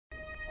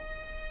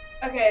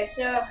Okay,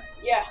 so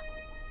yeah,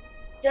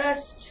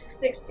 just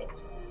fixed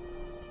it.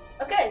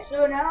 Okay,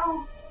 so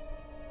now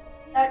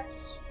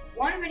that's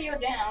one video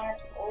down.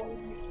 It's old.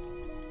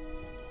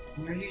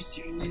 Are you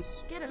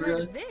serious? Get a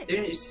load of this.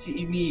 Didn't you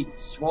see me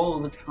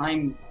swallow the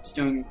time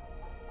stone?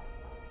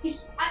 You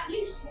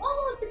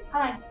swallowed the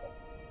time stone.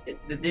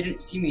 They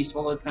didn't see me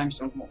swallow the time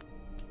stone whole.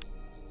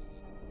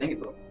 Think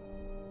about it.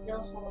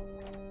 Still swallowed.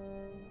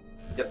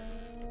 Yep.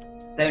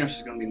 Thanos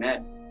is gonna be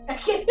mad.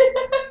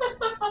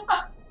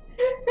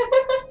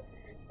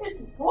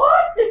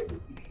 What?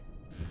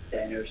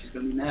 Thanos is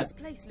gonna be mad. This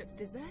place looks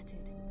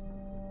deserted,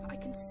 but I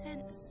can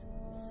sense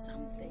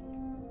something.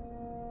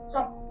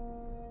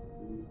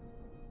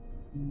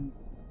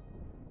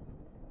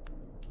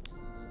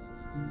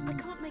 I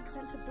can't make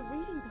sense of the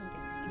readings I'm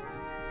getting.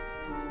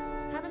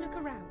 Have a look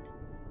around.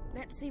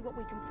 Let's see what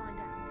we can find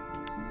out.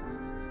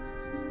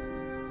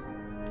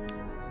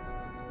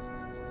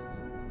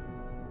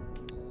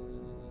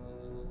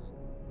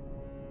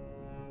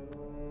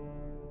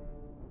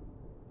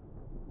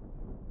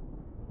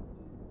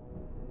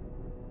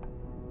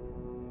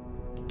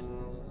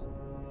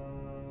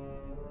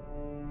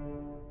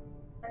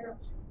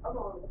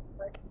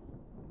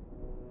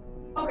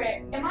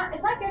 Okay,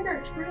 is that character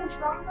extremely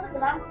strong though?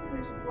 Because I'm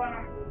just one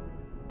on these.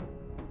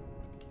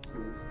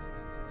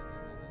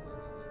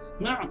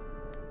 No.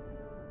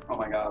 Oh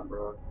my god,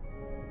 bro.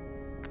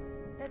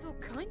 There's all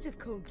kinds of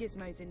cool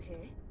gizmos in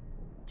here.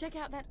 Check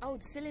out that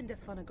old cylinder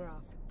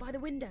phonograph by the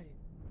window.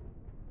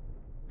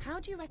 How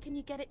do you reckon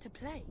you get it to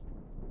play?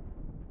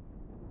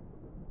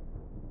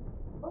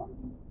 Oh,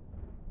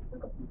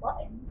 look at the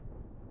button.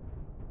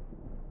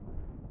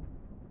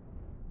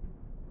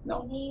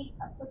 No.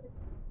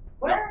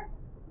 Where?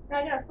 Am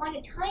I gonna find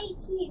a tiny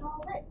key and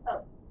all that?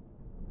 Oh.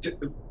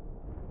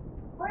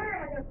 Where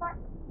am I gonna find?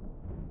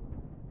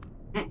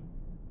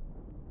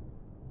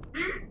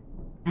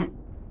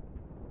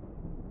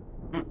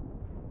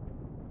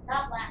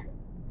 Stop laughing.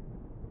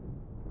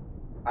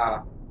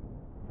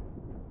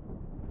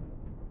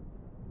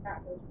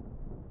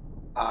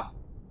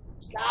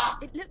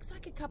 Stop. It looks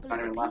like a couple I of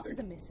don't the know pieces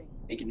are missing.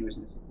 Making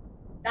noises.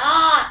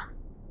 Stop.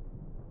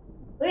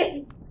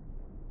 Please.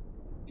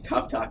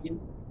 Stop talking.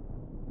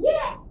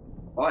 Yes.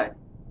 Why?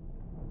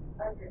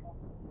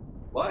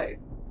 Why?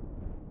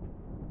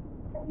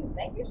 Have you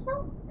met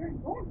yourself? You're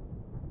born.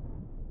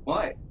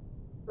 Why?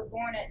 You're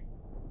born it.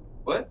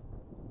 What?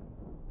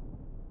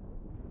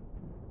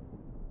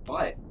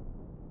 Why?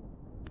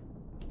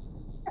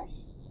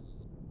 Yes.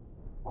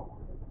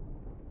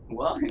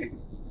 Why?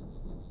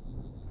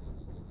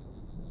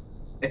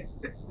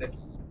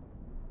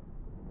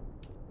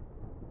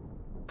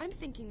 I'm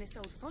thinking this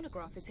old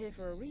phonograph is here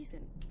for a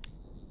reason.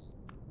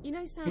 You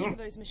know, sound for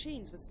those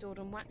machines was stored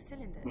on wax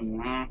cylinders.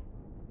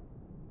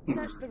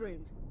 Search the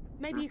room.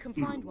 Maybe you can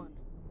find one.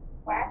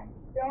 Wax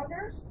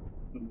cylinders?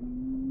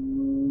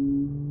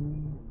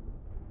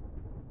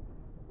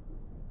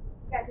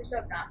 Guys, you're so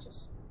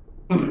obnoxious.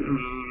 Are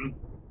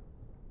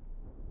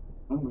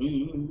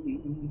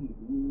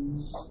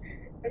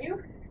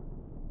you?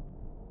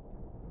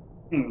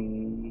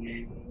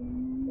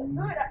 That's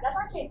good. That's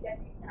actually a dead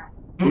now.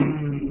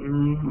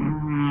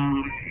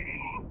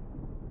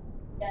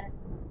 Yeah.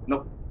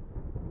 Nope.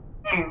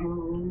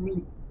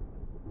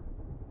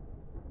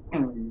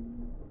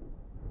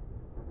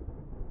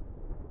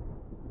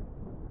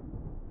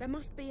 There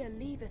must be a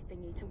lever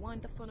thingy to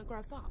wind the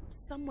phonograph up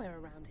somewhere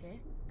around here.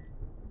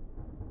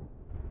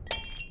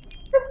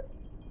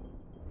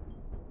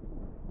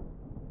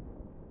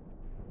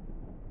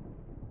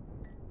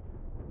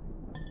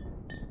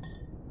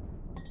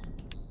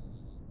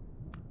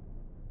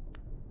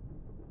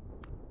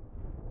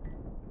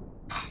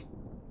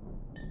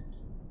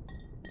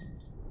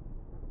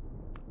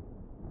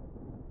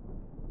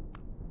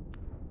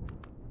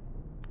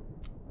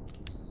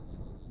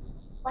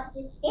 What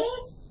is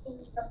this?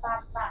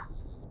 Papa?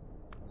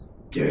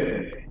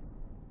 Death.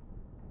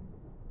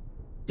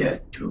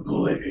 Death to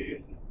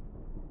oblivion.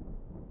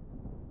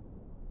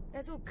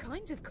 There's all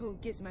kinds of cool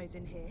gizmos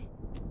in here.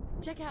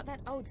 Check out that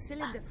old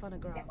cylinder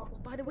phonograph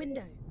by the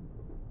window.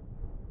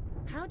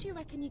 How do you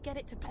reckon you get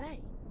it to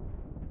play?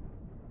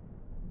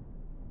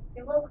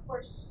 You look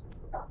for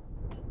stuff.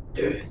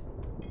 Death.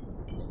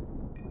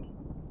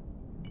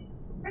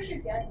 Where's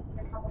your dad?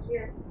 Papa's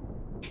here.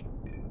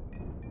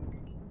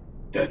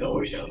 Death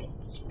always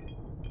helps.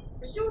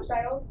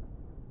 Suicidal?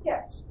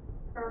 Yes.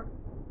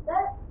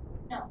 That?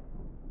 No.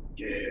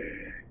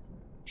 Yeah.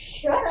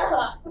 Shut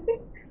up!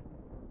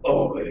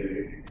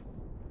 Always.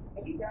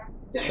 Are you done?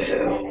 The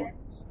hell.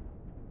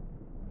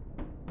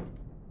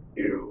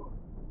 You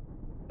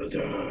will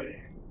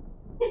die.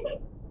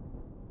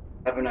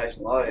 Have a nice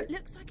life. It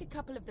looks like a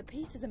couple of the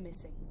pieces are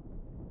missing.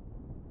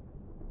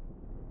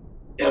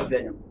 Yeah,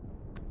 Venom.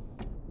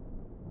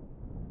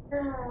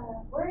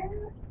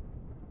 Where?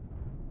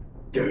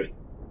 Death.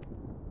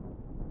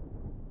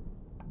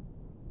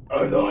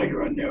 I thought you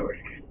were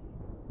American.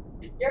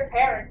 Your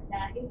parents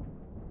died.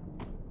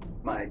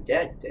 My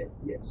dad did,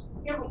 yes.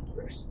 No,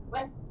 Bruce.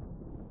 What?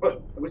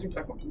 What? I wasn't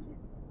talking about Bruce.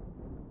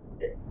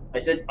 I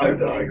said I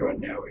thought you were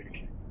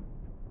narrating.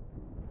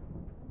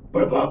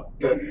 What about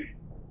Benny?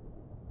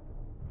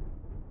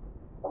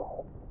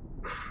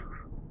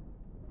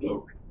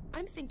 Look,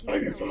 I'm thinking I'm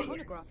this your old father.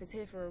 phonograph is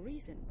here for a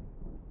reason.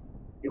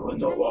 You wanna You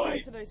know know, why?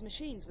 some for those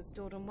machines was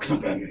stored on wax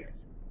Because I'm Benny.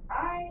 cylinders.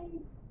 I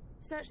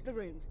Search the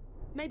room.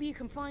 Maybe you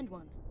can find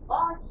one.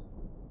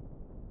 lost.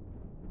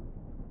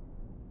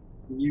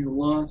 you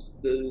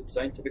lost the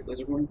scientific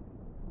laser horn.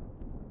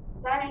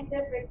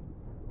 Scientific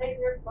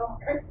laser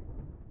boner.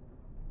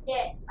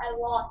 Yes, I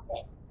lost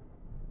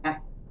it.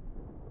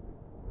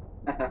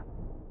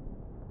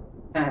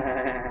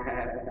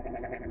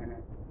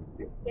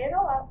 Get it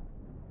all out.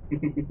 Yeah,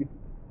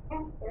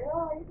 get it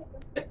all out. You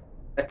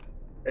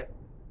just-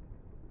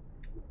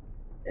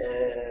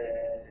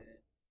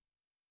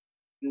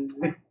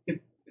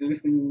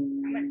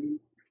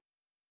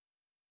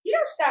 You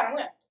don't stop. I'm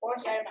gonna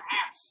force you out of my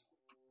house.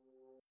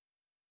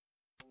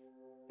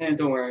 And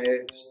don't worry,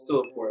 it's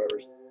still 4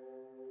 hours.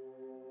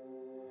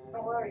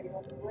 Don't worry, you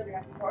won't be living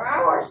after 4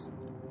 hours.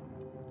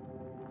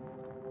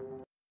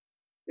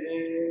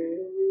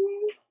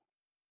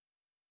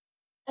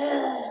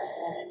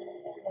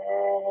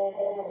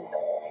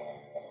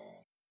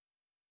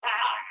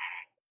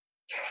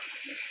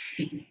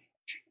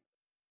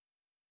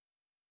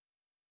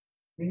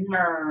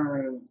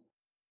 No.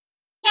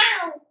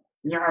 No!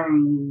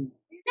 No.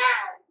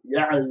 No!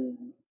 No.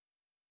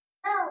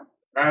 No!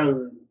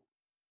 No.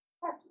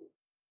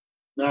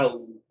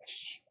 No.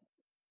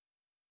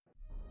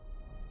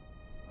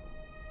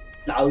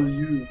 No,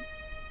 you.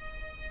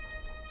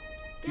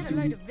 Get a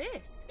load of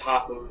this.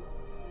 Taco.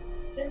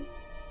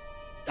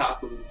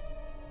 Taco.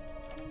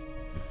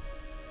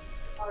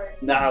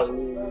 Alright.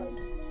 No.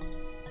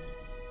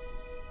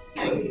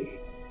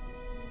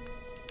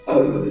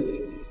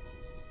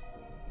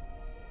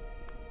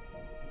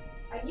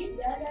 Are you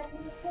done after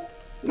this?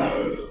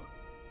 No,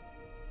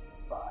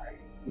 Fine.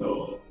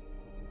 no.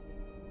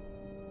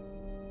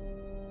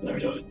 Never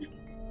done.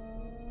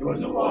 You wanna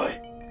know why?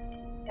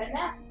 And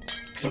now,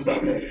 Because I'm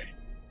Benny.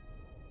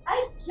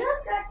 I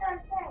just got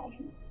done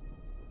saying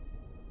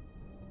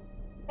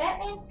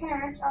Batman's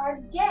parents are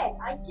dead.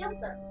 I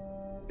killed them.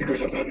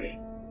 Because I'm Benny.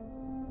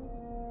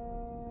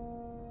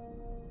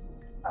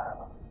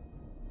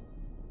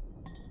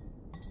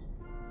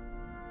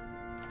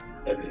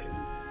 Benny.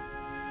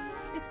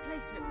 This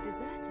place looks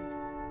deserted,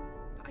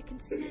 but I can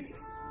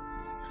sense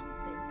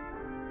something.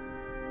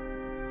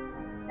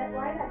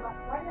 Why did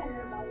I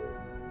know about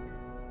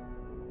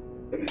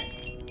you?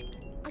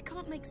 I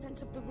can't make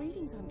sense of the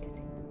readings I'm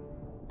getting.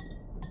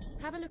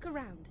 Have a look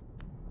around.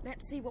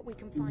 Let's see what we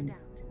can find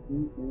out.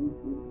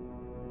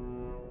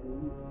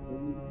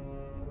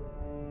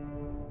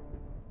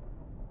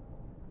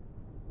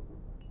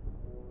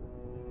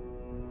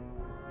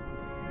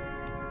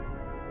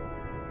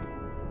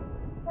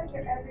 Like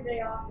your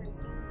everyday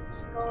office.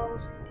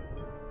 Skulls.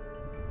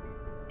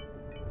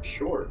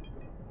 Sure.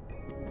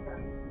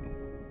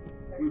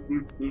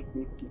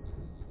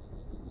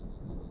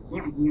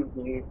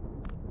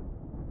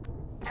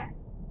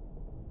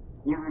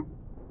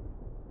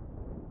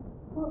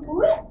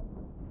 What?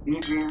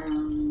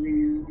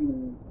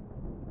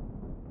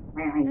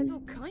 There's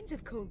all kinds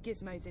of cool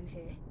gizmos in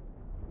here.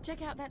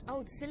 Check out that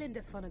old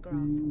cylinder phonograph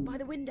by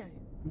the window.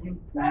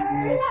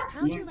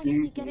 How do you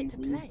reckon you get it to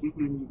play?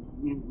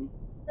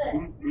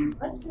 This.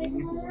 Let's make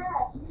another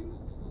up.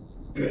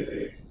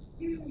 Benny.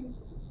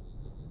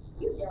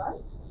 You done?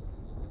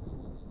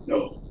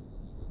 No.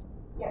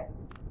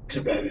 Yes. Because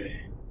I'm Benny.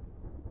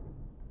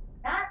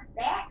 Not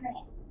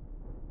Batman.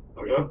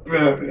 I'm not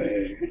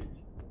Benny.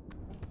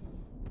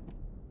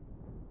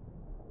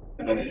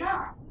 No, you're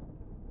not.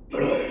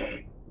 But I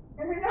am.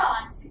 No, you're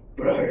not.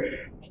 But I am.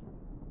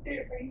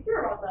 Are you sure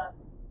about that?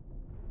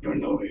 You don't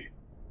know me.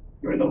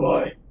 You don't know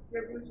why.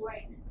 You're Bruce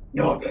Wayne.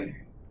 No, Benny.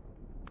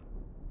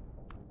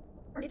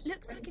 It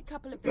looks like a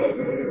couple of the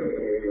pieces are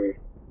missing.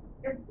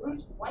 You're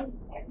Bruce Wayne.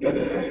 Benny.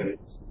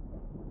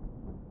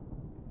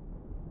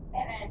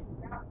 And it's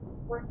not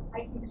worth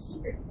hiding the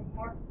secret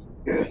anymore.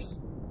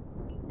 Yes.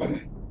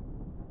 Benny.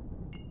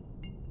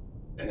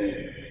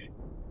 Benny.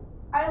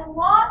 I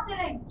lost it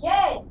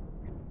again.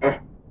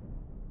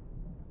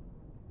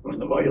 Wanna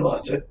know why you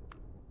lost it?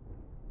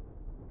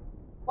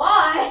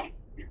 Why?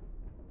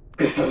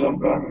 Because I'm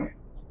Batman.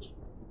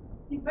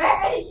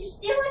 Batman, did you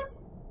steal it?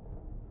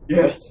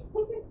 Yes.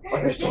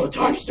 Like I stole a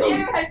time stone.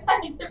 You have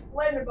scientific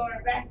laser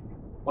boner back.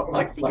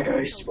 Like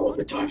I stole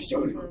the time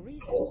stone.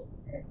 Oh,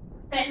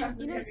 Thanos is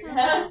You know, gonna some be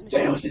of those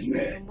Thanos machines is are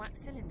stored mad. on wax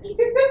cylinders.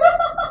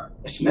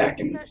 I smacked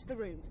him. Search the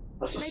room.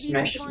 I also Maybe you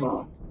smashed can his find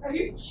mom. one. Are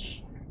you?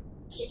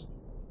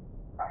 Jesus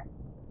Christ.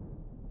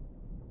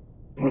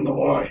 You wanna know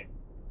why?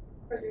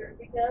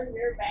 Because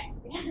you're back.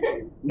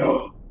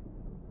 No.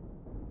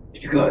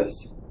 It's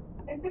because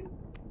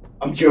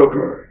I'm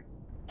Joker.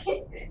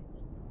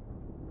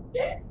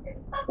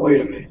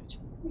 Wait a minute.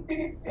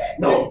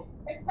 No.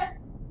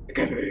 It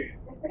can't be.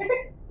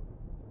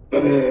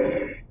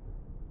 Benny.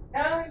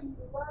 No, you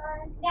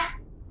are not.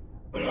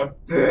 But I'm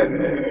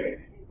Benny.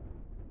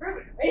 Prove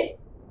it to me.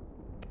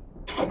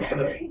 I'm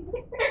Benny.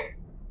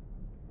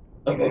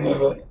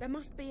 Remember. There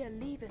must be a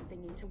lever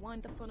thingy to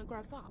wind the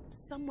phonograph up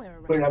somewhere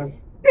Wait, around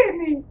here.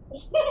 Batman.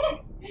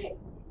 Batman.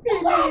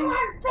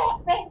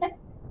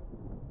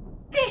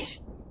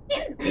 This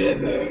is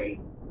Batman.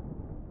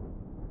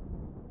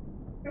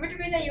 What do you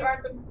mean that you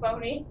aren't some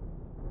phony?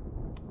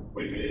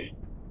 What do you mean?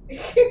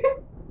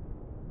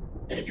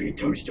 And if you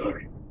Tony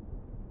Stark,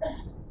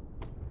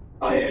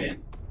 I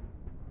am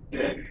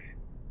Batman.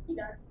 You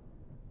done.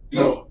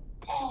 No.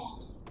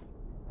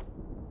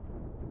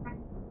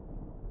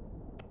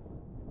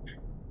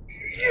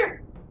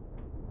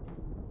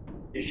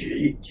 You should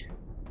eat.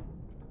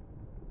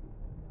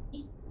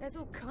 There's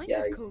all kinds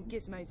Yeah, of cool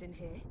gizmos in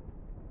here.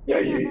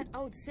 Yeah, Check out you. that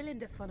old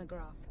cylinder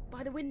phonograph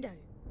by the window.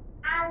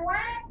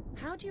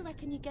 How do you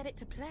reckon you get it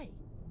to play?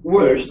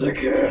 Where's the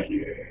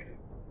candy?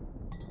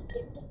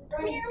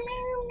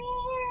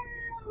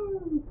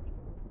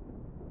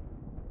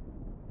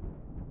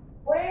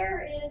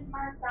 Where is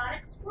my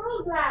sonic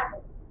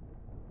screwdriver?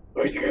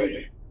 Where's the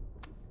candy?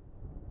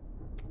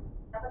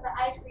 How about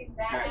the ice cream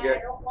bag? Alright, I good.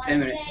 don't want 10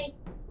 to minutes. say.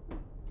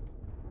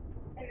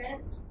 10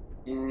 minutes?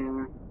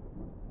 Yeah.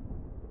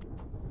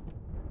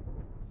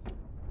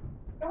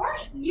 Why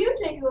don't you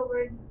take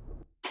over?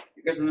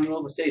 Because I'm in the middle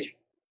of a stage.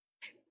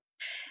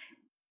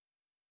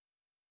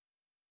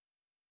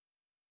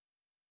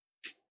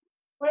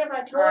 What if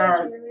I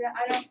told you that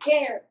I don't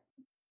care?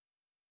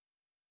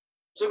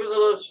 So because I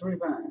love story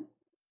fine.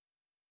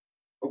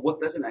 But what,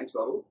 that's the next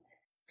level?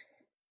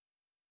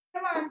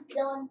 Come on,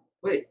 Dylan.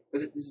 Wait,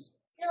 but this is.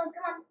 Dylan,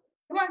 come on.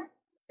 Come on.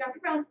 Drop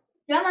your phone.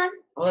 Come on.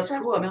 Oh, that's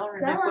cool. I'm on the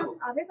Come next on. level.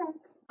 Off your phone.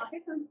 Off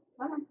your phone.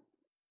 Come on.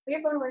 Put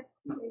your phone away.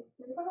 No. Put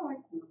your phone away.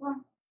 Come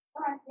on.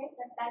 Come on. Yes,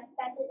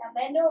 that's it. Now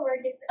bend over.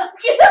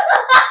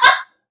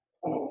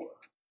 Oh,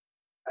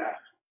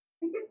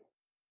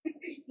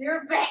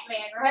 You're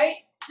Batman,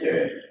 right?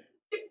 yeah.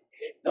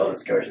 No, it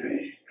scares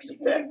me. Because of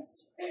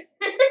bats. I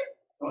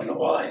don't know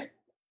why.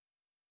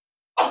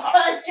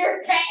 Because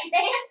you're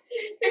Batman.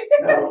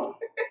 No.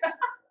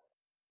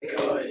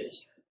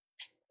 Because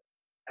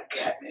I'm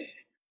Catman.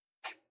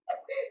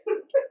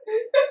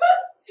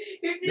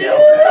 Meow,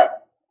 meow.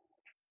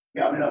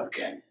 Meow, meow,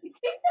 Catman.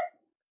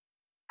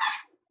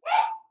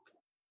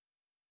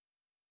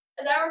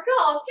 As I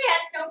recall,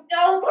 cats don't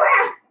go.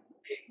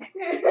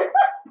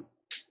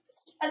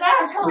 As I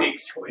recall. Squeak,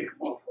 squeak,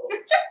 waffles.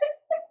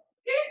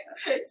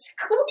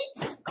 Squeak,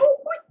 squeak.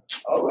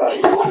 All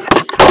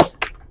right.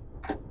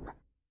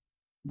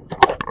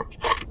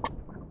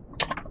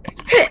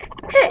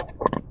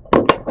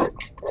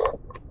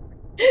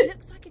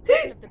 Looks like a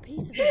couple of the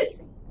pieces are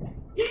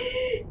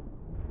missing.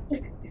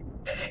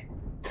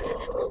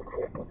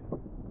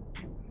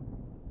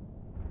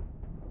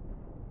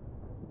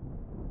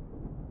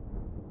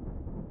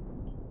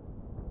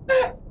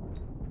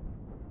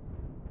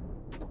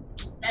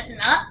 That's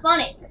not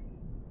funny.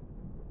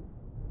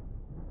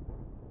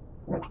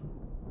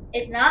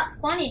 It's not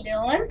funny,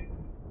 Dylan.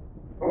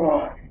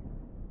 Why?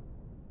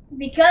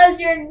 Because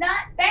you're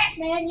not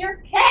Batman, you're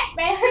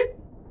Catman.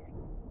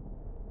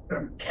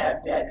 I'm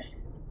Catman.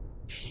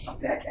 I'm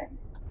Batman.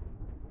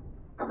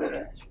 Come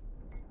in.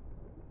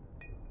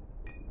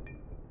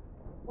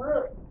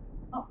 Really?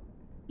 Oh.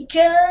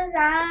 Because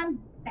I'm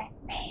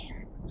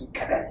Batman.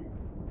 Catman.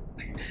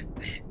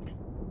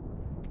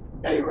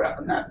 Hey, you're right.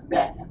 I'm not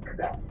Batman. Come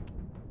back.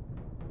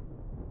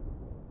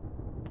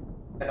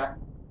 Ta-da.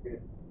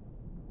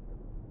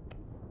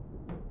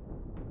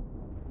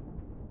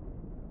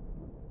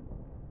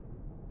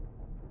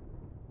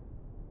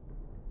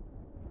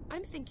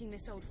 I'm thinking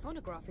this old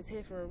phonograph is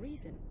here for a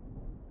reason.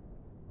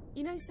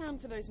 You know, sound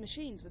for those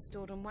machines was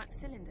stored on wax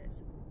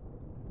cylinders.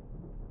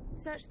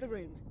 Search the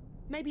room.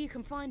 Maybe you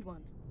can find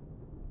one.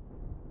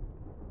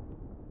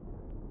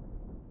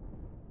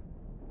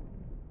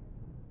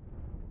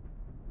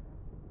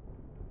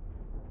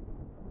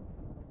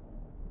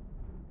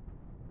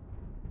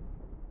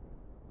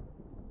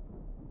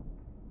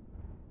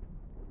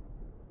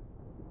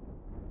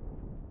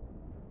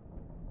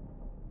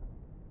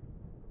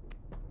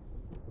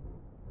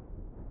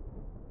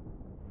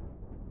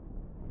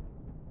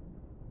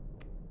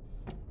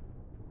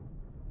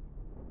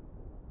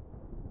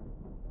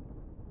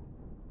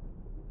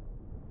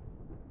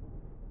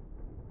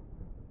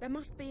 There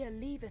must be a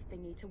lever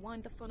thingy to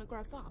wind the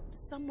phonograph up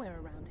somewhere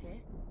around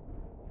here.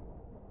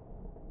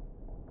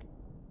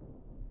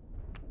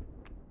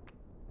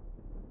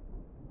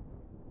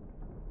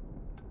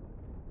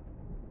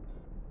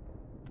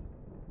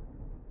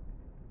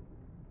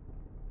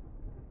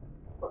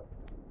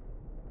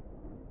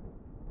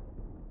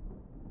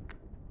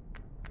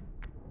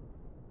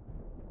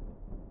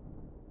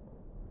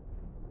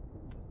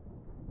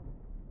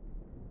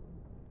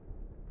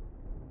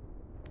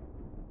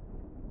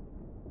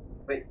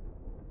 Wait.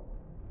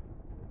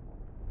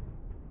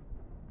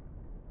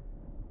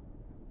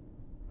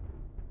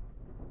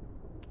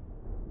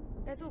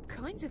 There's all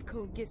kinds of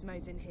cool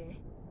gizmos in here.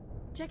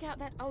 Check out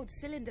that old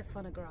cylinder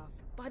phonograph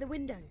by the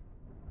window.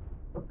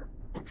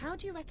 How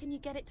do you reckon you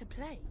get it to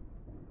play?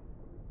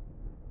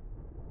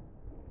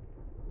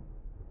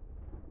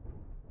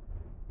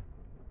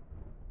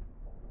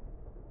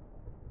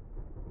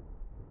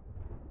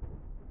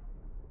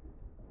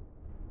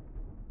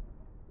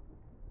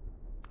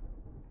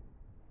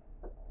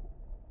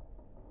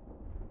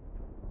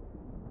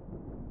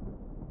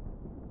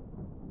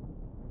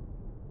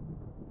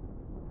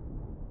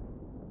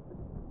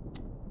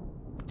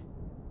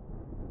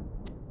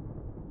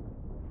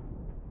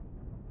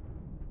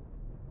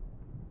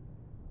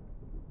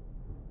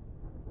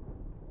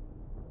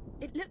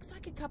 It looks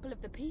like a couple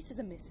of the pieces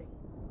are missing.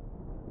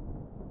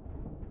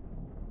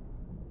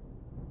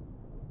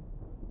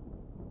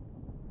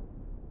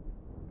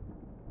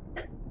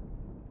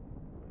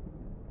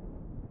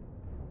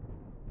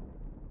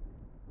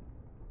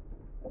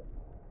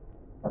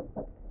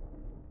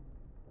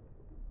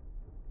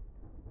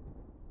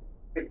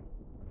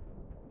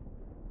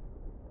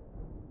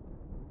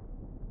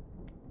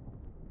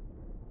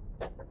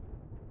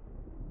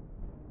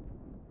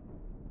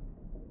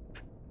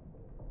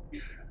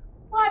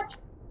 What?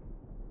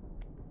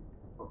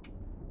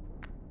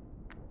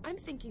 I'm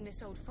thinking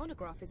this old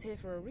phonograph is here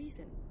for a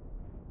reason.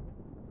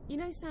 You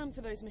know, sound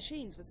for those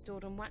machines was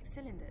stored on wax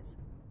cylinders.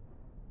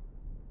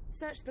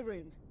 Search the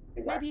room.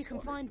 Maybe you can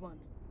find one.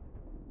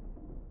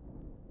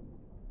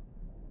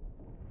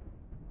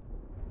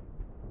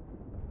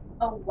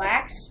 A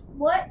wax?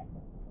 What?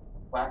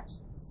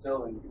 Wax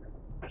cylinder,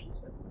 she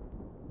said.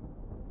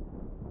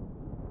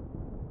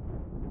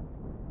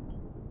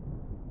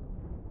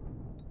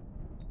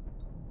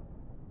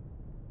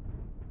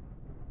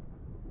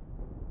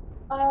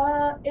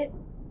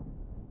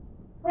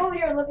 Come over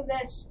here and look at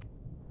this.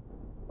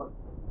 Come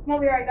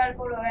over here, I got a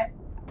photo of it.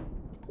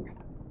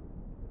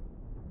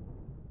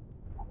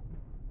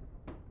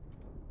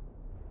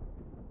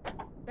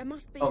 There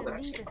must be a lever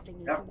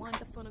thingy to wind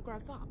the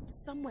phonograph up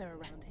somewhere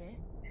around here.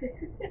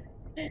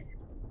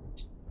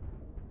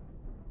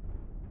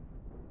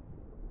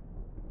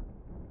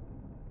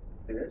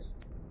 It is.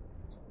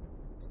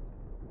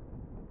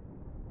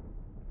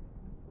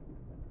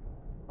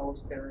 How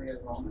scary is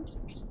wrong?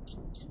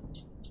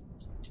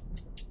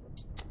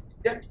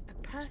 Yeah.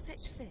 A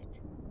perfect fit.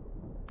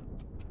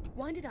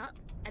 Wind it up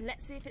and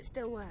let's see if it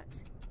still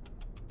works.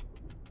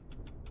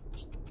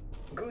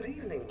 Good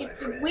evening, my If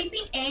the friend.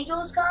 weeping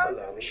angels come,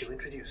 Allow me to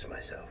introduce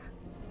myself.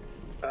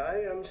 I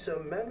am Sir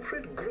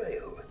Manfred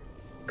Grail,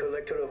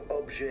 collector of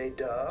objets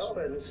d'art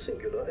and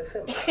singular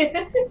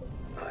ephemera.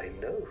 I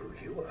know who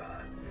you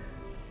are.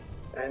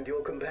 And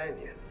your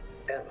companion,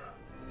 Emma.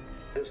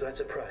 Does that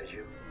surprise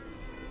you?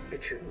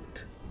 It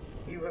shouldn't.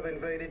 You have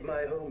invaded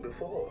my home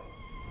before.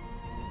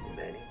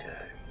 Many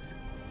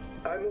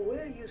times. I'm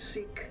aware you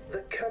seek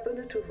the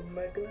cabinet of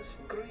Magnus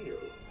Greel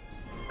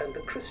and the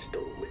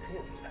crystal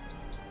within.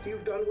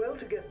 You've done well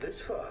to get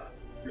this far,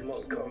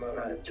 mon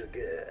camarade de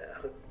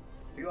guerre.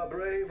 You are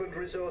brave and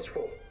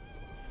resourceful.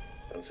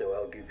 And so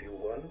I'll give you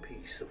one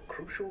piece of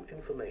crucial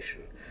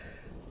information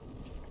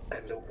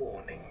and a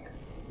warning.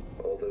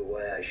 Although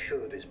why I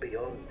should is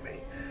beyond me,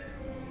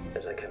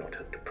 as I cannot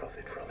hope to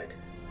profit from it.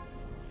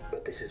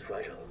 But this is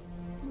vital.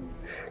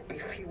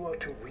 If you are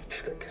to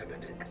reach the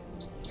cabinet,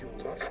 you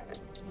must...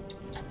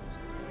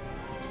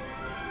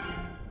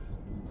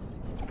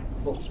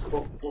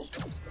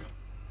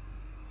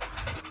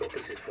 But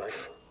this is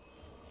vital.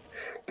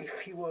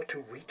 If you are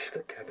to reach the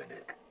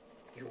cabinet,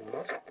 you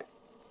must...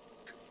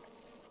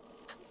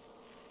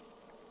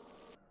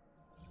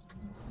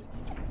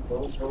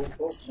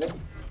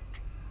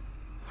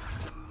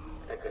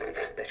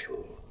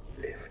 Special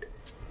lift.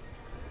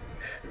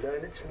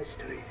 Learn its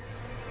mysteries,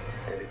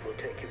 and it will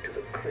take you to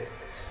the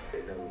crypts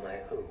below my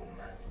home.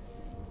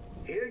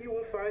 Here you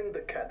will find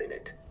the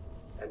cabinet,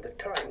 and the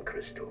time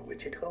crystal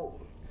which it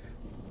holds.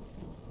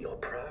 Your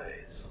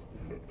prize.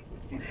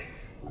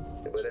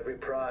 But every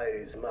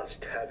prize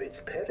must have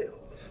its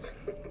perils.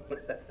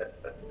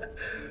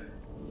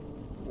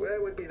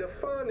 Where would be the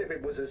fun if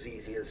it was as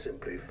easy as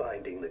simply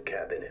finding the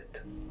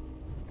cabinet?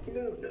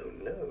 No, no,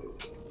 no.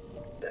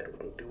 That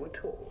wouldn't do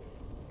at all.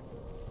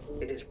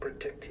 It is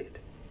protected.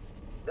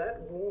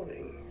 That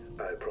warning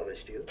I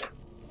promised you.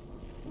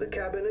 The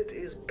cabinet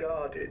is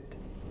guarded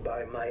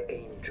by my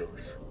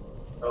angels.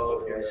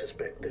 Oh, although I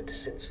suspect that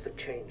since the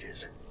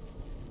changes,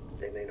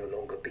 they may no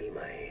longer be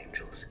my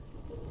angels.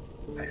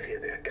 I fear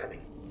they are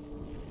coming,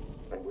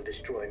 and will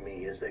destroy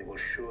me as they will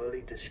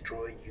surely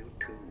destroy you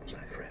too,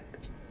 my friend.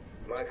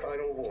 My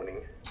final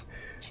warning,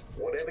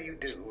 whatever you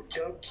do,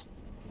 don't...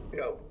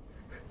 No.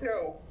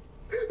 No.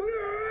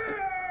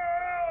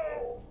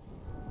 No!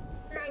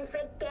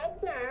 Manfred dead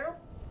now.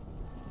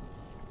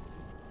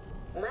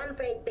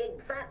 Manfred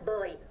big fat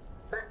boy,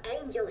 but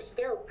Angel's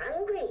still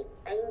hungry.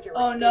 Angel's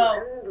Oh, still no.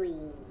 hungry.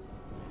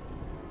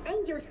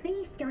 Angels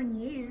feast on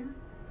you.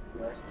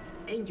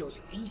 Angels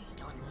feast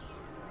on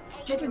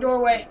you. check the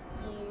doorway.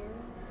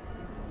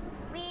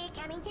 We're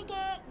coming to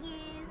get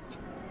you.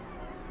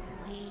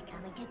 We're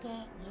coming to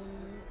get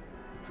you.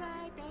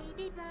 Cry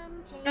baby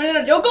bunting.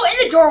 No, don't go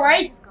in the doorway.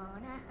 We've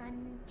gone a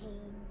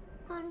hunting.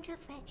 Want to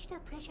fetch the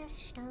precious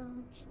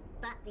stones.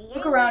 But the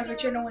Look around, angels make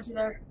sure no one's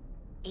there.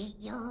 eat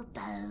your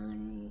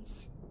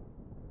bones.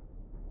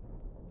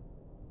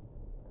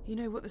 You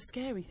know what the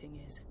scary thing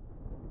is?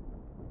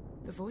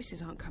 The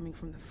voices aren't coming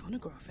from the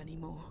phonograph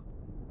anymore.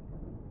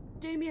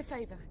 Do me a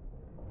favor.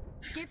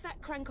 Give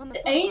that crank on the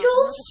phonograph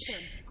angels?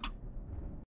 another spin.